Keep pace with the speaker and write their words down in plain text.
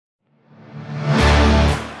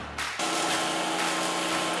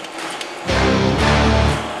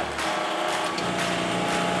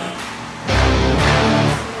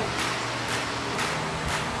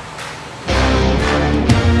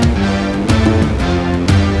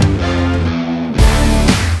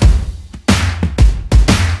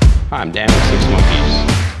I'm Dan with Six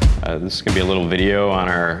Monkeys. This is going to be a little video on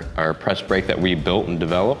our press brake that we built and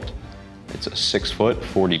developed. It's a 6-foot,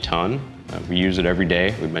 40-ton. We use it every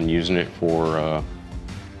day. We've been using it for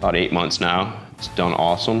about 8 months now. It's done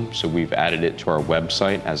awesome, so we've added it to our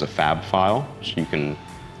website as a fab file, so you can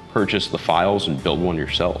purchase the files and build one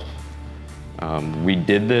yourself. We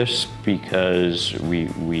did this because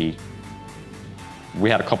we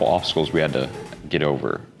had a couple obstacles we had to get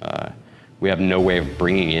over. We have no way of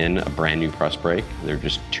bringing in a brand new press brake. They're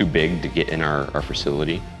just too big to get in our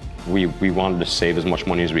facility. We wanted to save as much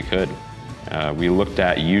money as we could. We looked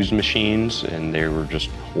at used machines and they were just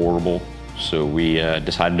horrible. So we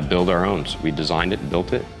decided to build our own. So we designed it and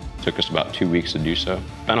built it. It took us about 2 weeks to do so.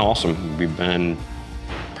 It's been awesome. We've been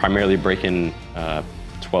primarily breaking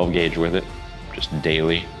 12 gauge with it, just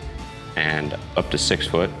daily, and up to 6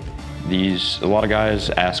 foot. A lot of guys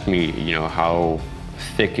ask me, how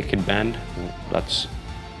thick it could bend.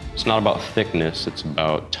 It's not about thickness, it's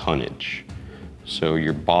about tonnage. So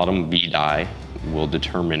your bottom V-die will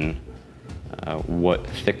determine what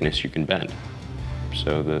thickness you can bend.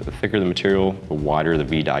 So the thicker the material, the wider the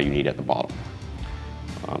V-die you need at the bottom.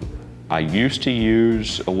 I used to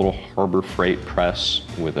use a little Harbor Freight press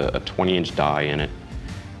with a 20-inch die in it,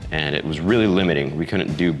 and it was really limiting. We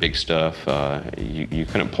couldn't do big stuff. You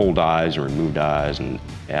couldn't pull dies or remove dies and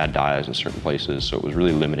add dies in certain places, so it was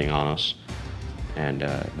really limiting on us. And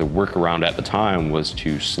the workaround at the time was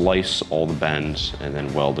to slice all the bends and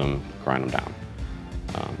then weld them, grind them down.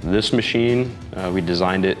 This machine, we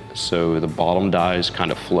designed it so the bottom dies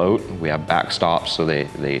kind of float. We have backstops so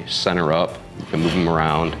they center up. You can move them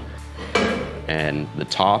around. And the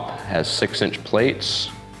top has 6-inch plates.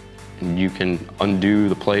 And you can undo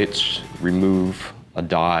the plates, remove a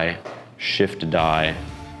die, shift a die,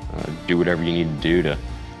 do whatever you need to do to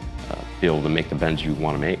be able to make the bends you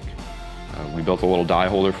want to make. We built a little die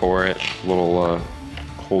holder for it, a little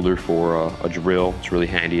holder for a drill. It's really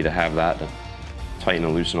handy to have that to tighten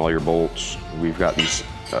and loosen all your bolts. We've got these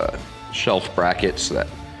shelf brackets that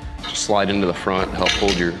just slide into the front to help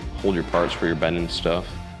hold your parts for your bending stuff.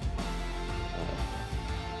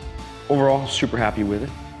 Overall, super happy with it.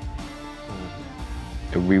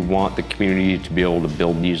 We want the community to be able to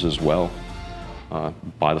build these as well.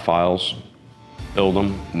 Buy the files, build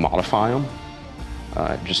them, modify them,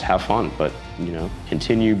 just have fun, but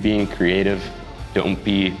continue being creative. Don't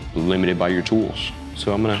be limited by your tools.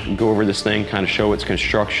 So I'm gonna go over this thing, kind of show its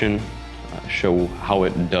construction, show how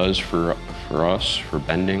it does for us, for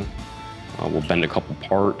bending. We'll bend a couple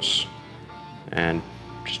parts and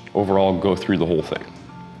just overall go through the whole thing.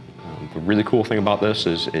 The really cool thing about this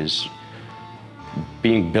is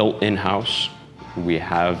being built in-house, we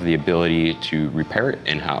have the ability to repair it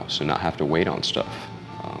in-house and not have to wait on stuff.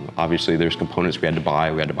 Obviously, there's components we had to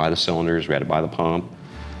buy. We had to buy the cylinders, we had to buy the pump,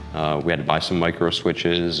 we had to buy some micro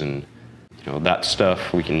switches, and that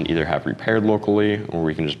stuff we can either have repaired locally or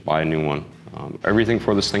we can just buy a new one. Everything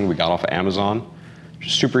for this thing we got off of Amazon.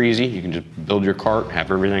 Just super easy. You can just build your cart,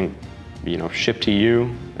 have everything shipped to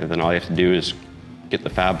you, and then all you have to do is get the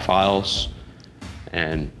fab files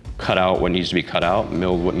and cut out what needs to be cut out,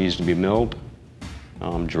 milled what needs to be milled,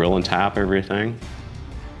 drill and tap everything.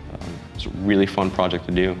 It's a really fun project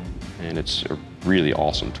to do, and it's a really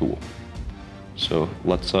awesome tool. So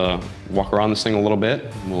let's walk around this thing a little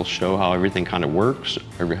bit. We'll show how everything kind of works,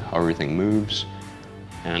 how everything moves,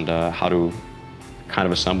 and how to kind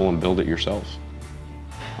of assemble and build it yourself.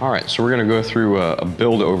 All right, so we're gonna go through a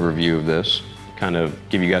build overview of this, kind of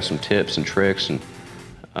give you guys some tips and tricks and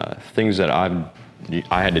things that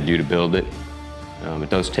I had to do to build it. It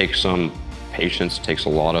does take some patience, it takes a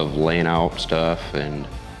lot of laying out stuff, and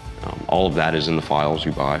all of that is in the files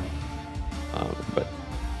you buy. But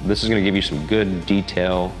this is going to give you some good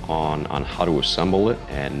detail on how to assemble it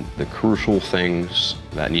and the crucial things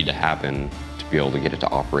that need to happen to be able to get it to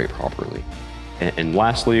operate properly. And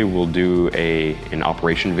lastly, we'll do an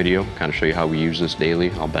operation video, kind of show you how we use this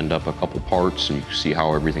daily. I'll bend up a couple parts and you can see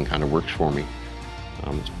how everything kind of works for me.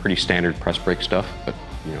 It's pretty standard press brake stuff, but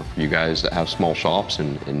for you guys that have small shops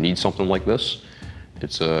and need something like this,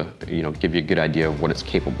 it's give you a good idea of what it's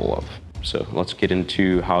capable of. So let's get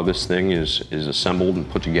into how this thing is assembled and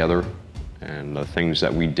put together and the things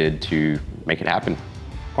that we did to make it happen.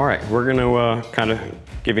 All right, we're gonna kind of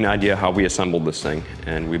give you an idea how we assembled this thing,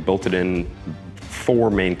 and we built it in 4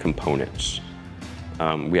 main components.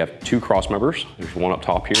 We have 2 cross members. There's one up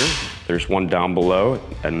top here. There's one down below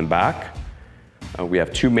and in the back. We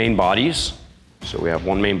have 2 main bodies. So we have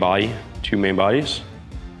 1 main body, 2 main bodies,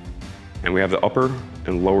 and we have the upper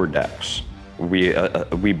and lower decks.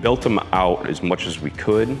 We built them out as much as we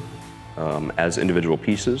could as individual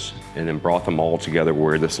pieces and then brought them all together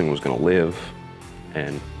where this thing was going to live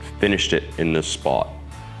and finished it in this spot.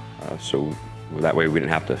 So that way we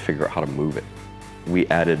didn't have to figure out how to move it. We've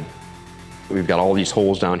got all these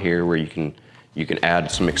holes down here where you can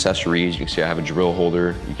add some accessories. You can see I have a drill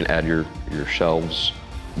holder. You can add your shelves.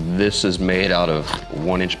 This is made out of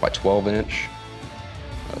 1 inch by 12 inch.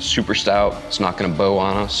 Super stout, it's not gonna bow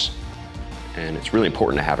on us. And it's really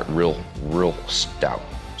important to have it real stout.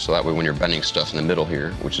 So that way when you're bending stuff in the middle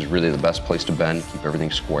here, which is really the best place to bend, keep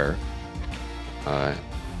everything square,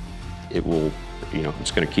 it will,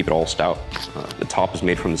 it's gonna keep it all stout. The top is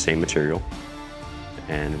made from the same material.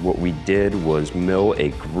 And what we did was mill a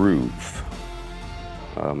groove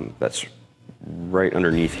that's right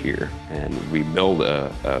underneath here. And we milled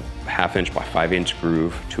a 1/2 inch by 5 inch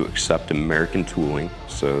groove to accept American tooling.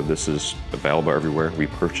 So this is available everywhere. We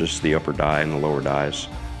purchased the upper die and the lower dies.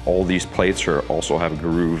 All these plates also have a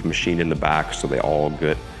groove machined in the back, so they all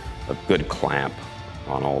get a good clamp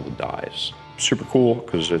on all the dies. Super cool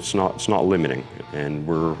because it's not limiting, and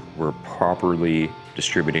we're properly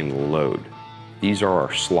distributing the load. These are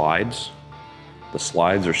our slides. The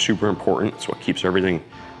slides are super important. It's what keeps everything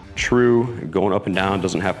true, going up and down,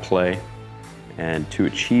 doesn't have play. And to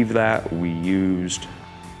achieve that, we used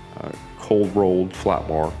cold rolled flat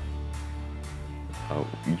bar.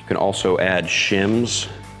 You can also add shims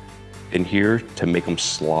in here to make them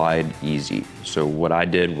slide easy. So what I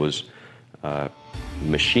did was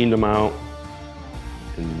machined them out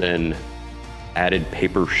and then added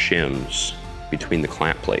paper shims between the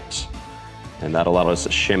clamp plates. And that allowed us to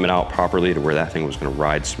shim it out properly to where that thing was gonna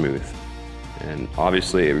ride smooth. And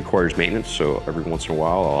obviously it requires maintenance, so every once in a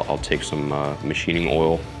while I'll take some machining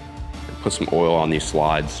oil and put some oil on these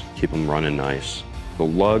slides, keep them running nice. The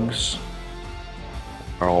lugs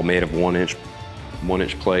are all made of 1 inch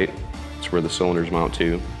plate. It's where the cylinders mount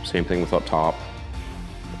to. Same thing with up top.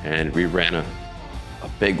 And we ran a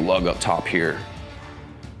big lug up top here.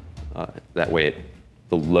 That way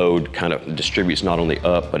the load kind of distributes not only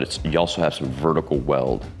up, but you also have some vertical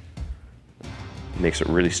weld. Makes it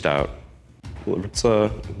really stout. Let's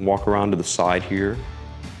walk around to the side here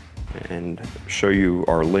and show you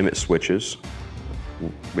our limit switches.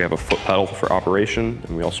 We have a foot pedal for operation,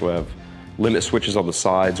 and we also have limit switches on the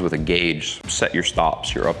sides with a gauge. Set your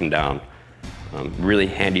stops, your up and down. Really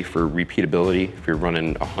handy for repeatability. If you're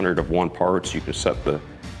running 100 of one parts, you can set the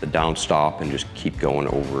down stop and just keep going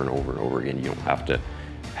over and over and over again. You don't have to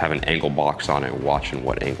have an angle box on it watching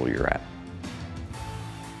what angle you're at.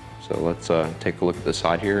 So let's take a look at the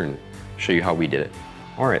side here and show you how we did it.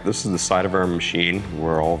 All right, this is the side of our machine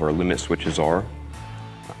where all of our limit switches are.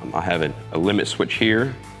 I have a limit switch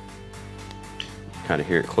here. Kind of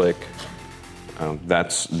hear it click.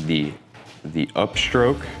 That's the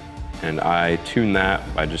upstroke, and I tune that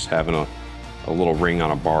by just having a little ring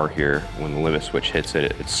on a bar here. When the limit switch hits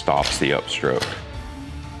it, it stops the upstroke.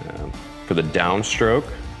 For the downstroke,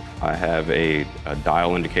 I have a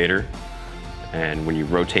dial indicator, and when you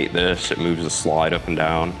rotate this, it moves the slide up and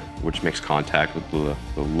down, which makes contact with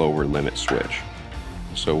the lower limit switch.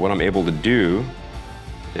 So what I'm able to do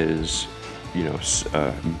is,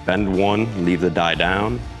 bend one, leave the die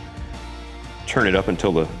down, turn it up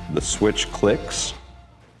until the switch clicks,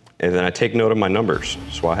 and then I take note of my numbers.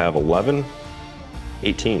 So I have 11,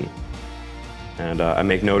 18, and I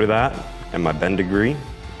make note of that and my bend degree,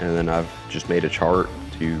 and then I've just made a chart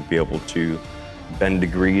to be able to bend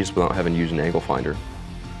degrees without having to use an angle finder.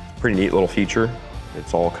 Pretty neat little feature.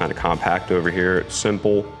 It's all kind of compact over here. It's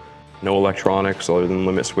simple, no electronics other than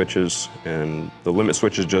limit switches, and the limit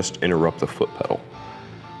switches just interrupt the foot pedal.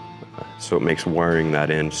 So it makes wiring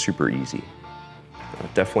that in super easy.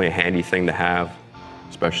 Definitely a handy thing to have,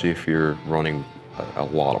 especially if you're running a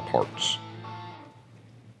lot of parts.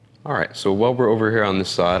 All right, so while we're over here on this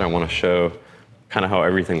side, I want to show kind of how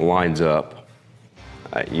everything lines up.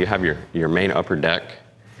 You have your main upper deck,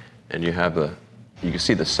 and you can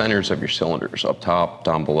see the centers of your cylinders up top,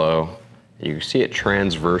 down below. And you can see it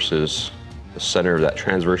transverses, the center of that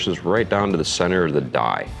transverses right down to the center of the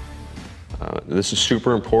die. This is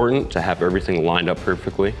super important to have everything lined up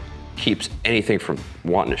perfectly. Keeps anything from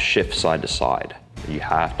wanting to shift side to side. You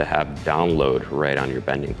have to have download right on your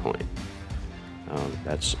bending point.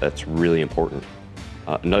 That's really important.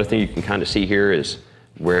 Another thing you can kind of see here is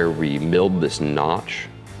where we milled this notch,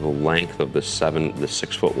 the length of the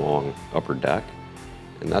 6 foot long upper deck.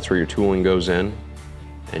 And that's where your tooling goes in.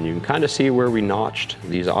 And you can kind of see where we notched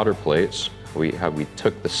these outer plates. We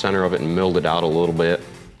took the center of it and milled it out a little bit.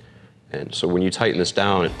 And so when you tighten this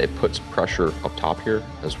down, it puts pressure up top here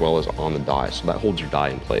as well as on the die. So that holds your die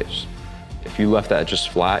in place. If you left that just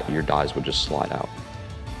flat, your dies would just slide out.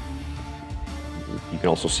 You can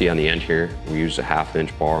also see on the end here, we use a 1/2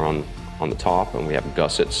 inch bar on the top, and we have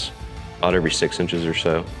gussets about every 6 inches or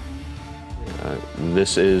so.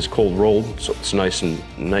 This is cold rolled, so it's nice.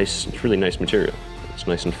 It's really nice material. It's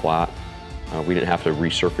nice and flat. We didn't have to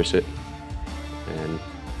resurface it.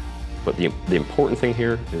 But the important thing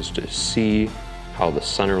here is to see how the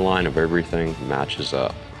center line of everything matches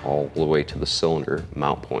up all the way to the cylinder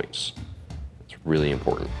mount points. It's really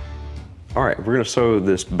important. All right, we're gonna sew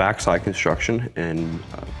this backside construction, and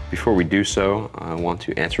before we do so, I want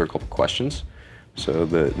to answer a couple questions. So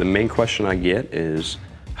the main question I get is,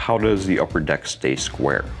 how does the upper deck stay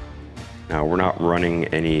square? Now, we're not running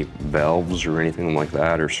any valves or anything like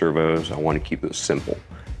that, or servos. I want to keep it simple,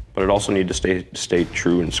 but it also needs to stay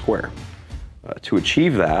true and square. To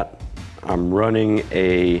achieve that, I'm running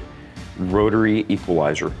a rotary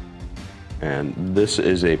equalizer, and this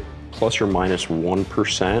is a plus or minus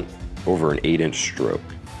 1% over an 8-inch stroke.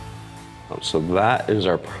 So that is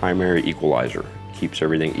our primary equalizer. Keeps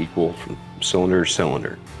everything equal from cylinder to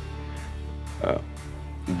cylinder.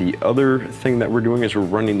 The other thing that we're doing is we're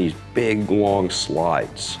running these big, long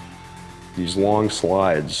slides. These long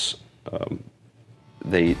slides,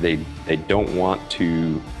 they don't want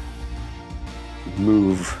to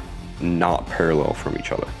move not parallel from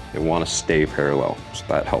each other. They want to stay parallel, so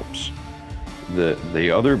that helps.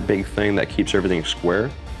 The other big thing that keeps everything square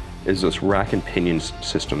is this rack and pinion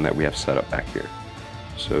system that we have set up back here.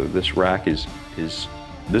 So this rack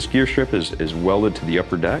this gear strip is welded to the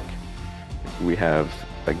upper deck. We have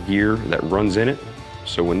a gear that runs in it.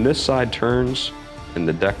 So when this side turns and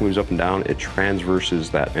the deck moves up and down, it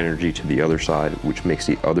transverses that energy to the other side, which makes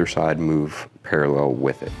the other side move parallel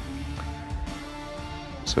with it.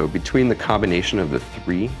 So between the combination of the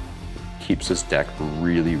three, keeps this deck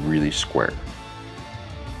really, really square.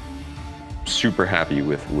 Super happy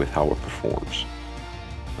with how it performs.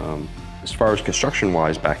 As far as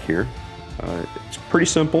construction-wise back here, it's pretty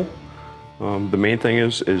simple. The main thing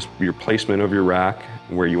is your placement of your rack,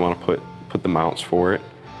 where you want to put the mounts for it.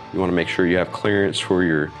 You want to make sure you have clearance for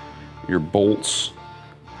your bolts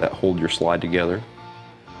that hold your slide together.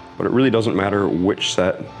 But it really doesn't matter which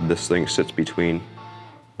set this thing sits between,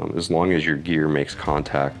 as long as your gear makes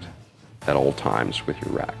contact at all times with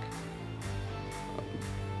your rack.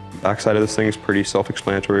 Backside of this thing is pretty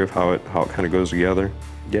self-explanatory of how it kind of goes together.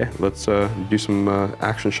 Yeah, let's do some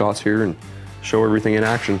action shots here and show everything in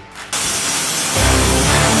action.